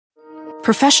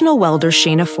Professional welder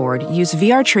Shayna Ford used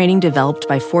VR training developed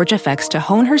by ForgeFX to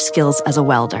hone her skills as a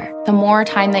welder. The more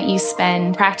time that you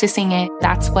spend practicing it,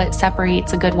 that's what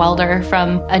separates a good welder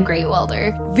from a great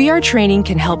welder. VR training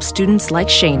can help students like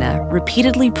Shayna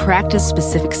repeatedly practice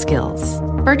specific skills.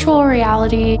 Virtual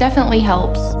reality definitely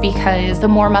helps because the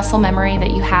more muscle memory that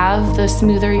you have, the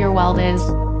smoother your weld is.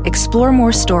 Explore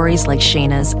more stories like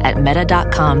Shayna's at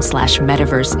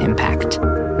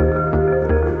meta.com/metaverseimpact.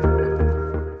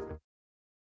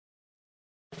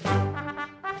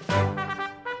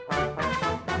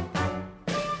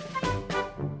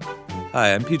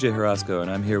 Hi, I'm PJ Harasco,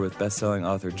 and I'm here with best-selling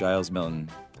author Giles Milton.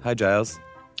 Hi, Giles.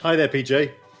 Hi there,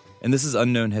 PJ. And this is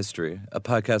Unknown History, a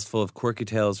podcast full of quirky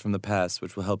tales from the past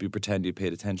which will help you pretend you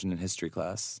paid attention in history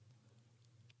class.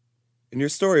 In your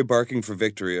story, Barking for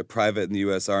Victory, a private in the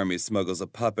U.S. Army smuggles a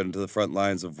puppet into the front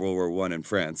lines of World War I in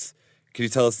France. Can you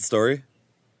tell us the story?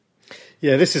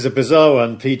 Yeah, this is a bizarre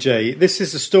one, PJ. This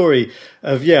is a story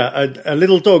of, a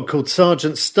little dog called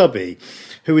Sergeant Stubby,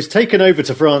 who was taken over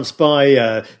to France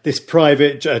by this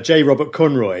private, J. Robert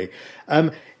Conroy.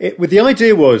 The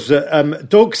idea was that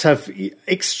dogs have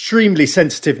extremely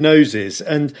sensitive noses,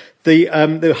 and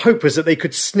the hope was that they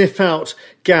could sniff out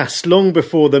gas long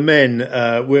before the men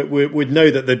would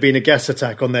know that there'd been a gas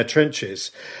attack on their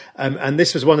trenches. And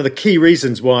this was one of the key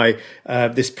reasons why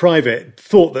this private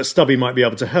thought that Stubby might be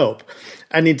able to help.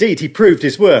 And indeed, he proved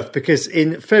his worth, because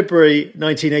in February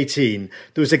 1918,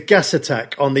 there was a gas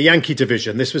attack on the Yankee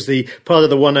Division. This was the part of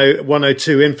the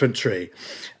 102 Infantry.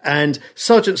 And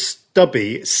Sergeant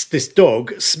Stubby, this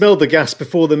dog, smelled the gas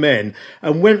before the men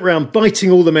and went round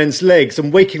biting all the men's legs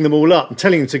and waking them all up and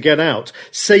telling them to get out,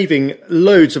 saving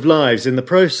loads of lives in the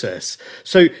process.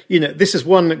 So, this is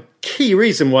one key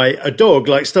reason why a dog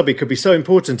like Stubby could be so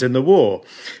important in the war.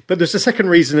 But there's a second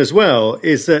reason as well,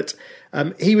 is that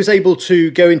he was able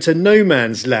to go into no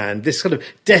man's land, this kind of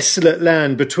desolate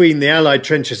land between the Allied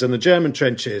trenches and the German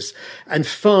trenches, and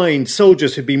find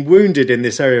soldiers who'd been wounded in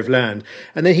this area of land.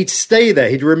 And then he'd stay there.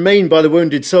 He'd remain by the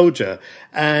wounded soldier,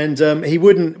 and he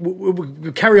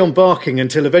wouldn't carry on barking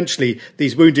until eventually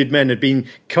these wounded men had been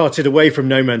carted away from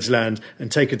no man's land and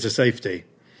taken to safety.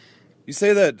 You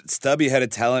say that Stubby had a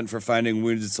talent for finding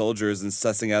wounded soldiers and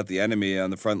sussing out the enemy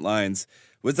on the front lines.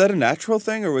 Was that a natural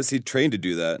thing, or was he trained to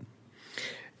do that?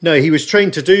 No, he was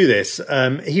trained to do this.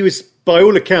 He was, by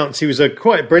all accounts, he was a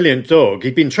quite brilliant dog.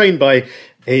 He'd been trained by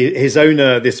his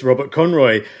owner, this Robert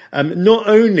Conroy, not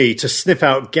only to sniff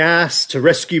out gas, to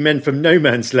rescue men from no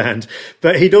man's land,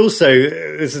 but he'd also,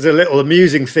 this is a little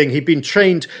amusing thing, he'd been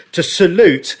trained to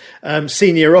salute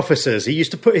senior officers. He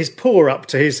used to put his paw up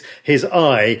to his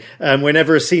eye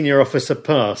whenever a senior officer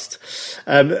passed.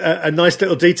 A nice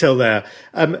little detail there.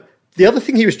 The other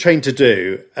thing he was trained to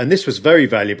do, and this was very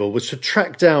valuable, was to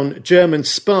track down German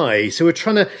spies who were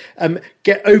trying to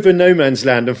get over no man's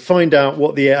land and find out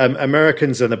what the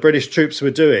Americans and the British troops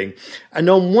were doing. And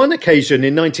on one occasion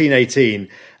in 1918,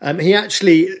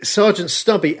 Sergeant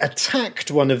Stubby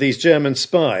attacked one of these German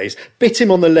spies, bit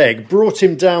him on the leg, brought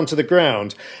him down to the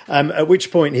ground, at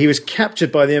which point he was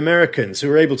captured by the Americans, who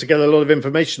were able to get a lot of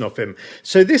information off him.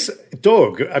 So this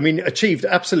dog, achieved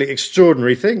absolutely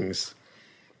extraordinary things.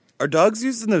 Are dogs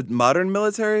used in the modern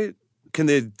military? Can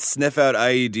they sniff out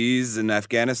IEDs in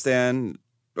Afghanistan?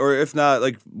 Or if not,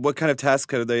 what kind of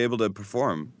tasks are they able to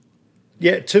perform?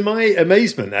 Yeah, to my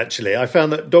amazement, actually, I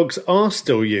found that dogs are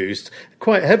still used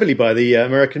quite heavily by the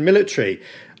American military.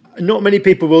 Not many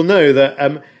people will know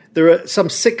that there are some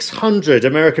 600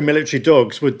 American military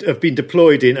dogs would have been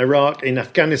deployed in Iraq, in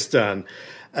Afghanistan.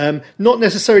 Not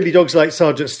necessarily dogs like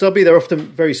Sergeant Stubby. They're often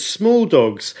very small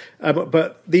dogs,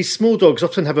 but these small dogs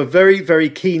often have a very, very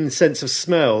keen sense of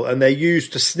smell, and they're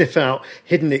used to sniff out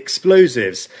hidden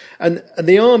explosives. And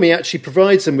the army actually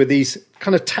provides them with these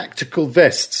kind of tactical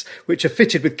vests, which are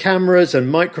fitted with cameras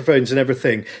and microphones and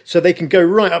everything, so they can go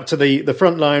right up to the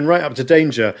front line, right up to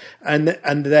danger, and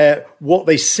what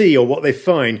they see or what they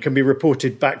find can be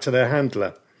reported back to their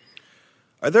handler.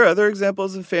 Are there other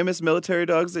examples of famous military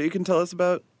dogs that you can tell us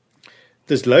about?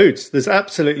 There's loads. There's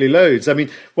absolutely loads.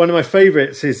 One of my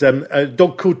favourites is a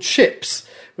dog called Chips,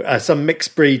 some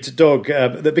mixed breed dog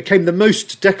that became the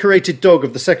most decorated dog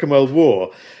of the Second World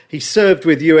War. He served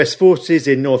with US forces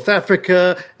in North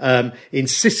Africa, in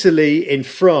Sicily, in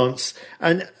France,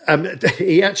 and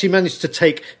he actually managed to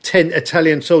take 10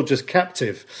 Italian soldiers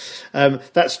captive.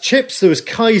 That's Chips. There was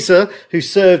Kaiser, who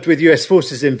served with US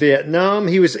forces in Vietnam.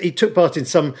 He took part in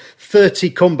some 30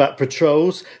 combat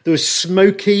patrols. There was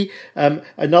Smokey,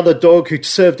 another dog who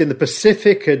served in the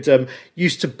Pacific and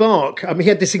used to bark. He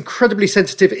had this incredibly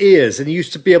sensitive ears, and he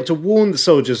used to be able to warn the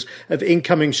soldiers of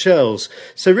incoming shells.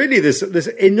 So really, there's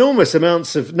enormous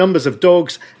numbers of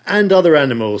dogs and other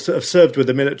animals that have served with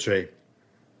the military.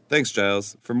 Thanks,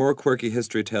 Giles. For more quirky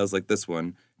history tales like this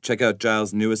one, check out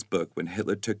Giles' newest book, When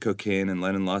Hitler Took Cocaine and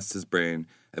Lenin Lost His Brain,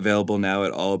 available now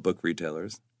at all book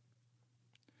retailers.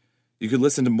 You can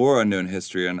listen to more Unknown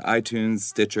History on iTunes,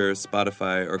 Stitcher,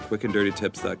 Spotify, or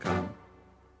quickanddirtytips.com.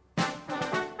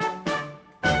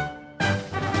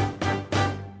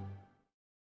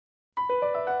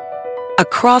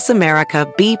 Across America,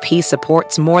 BP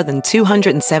supports more than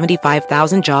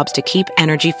 275,000 jobs to keep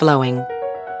energy flowing.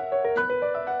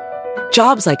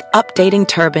 Jobs like updating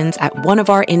turbines at one of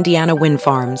our Indiana wind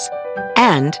farms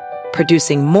and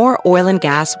producing more oil and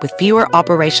gas with fewer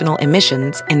operational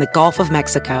emissions in the Gulf of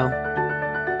Mexico.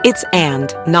 It's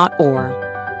and, not or.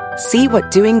 See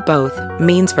what doing both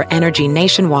means for energy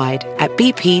nationwide at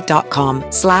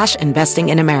bp.com/investing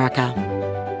in America.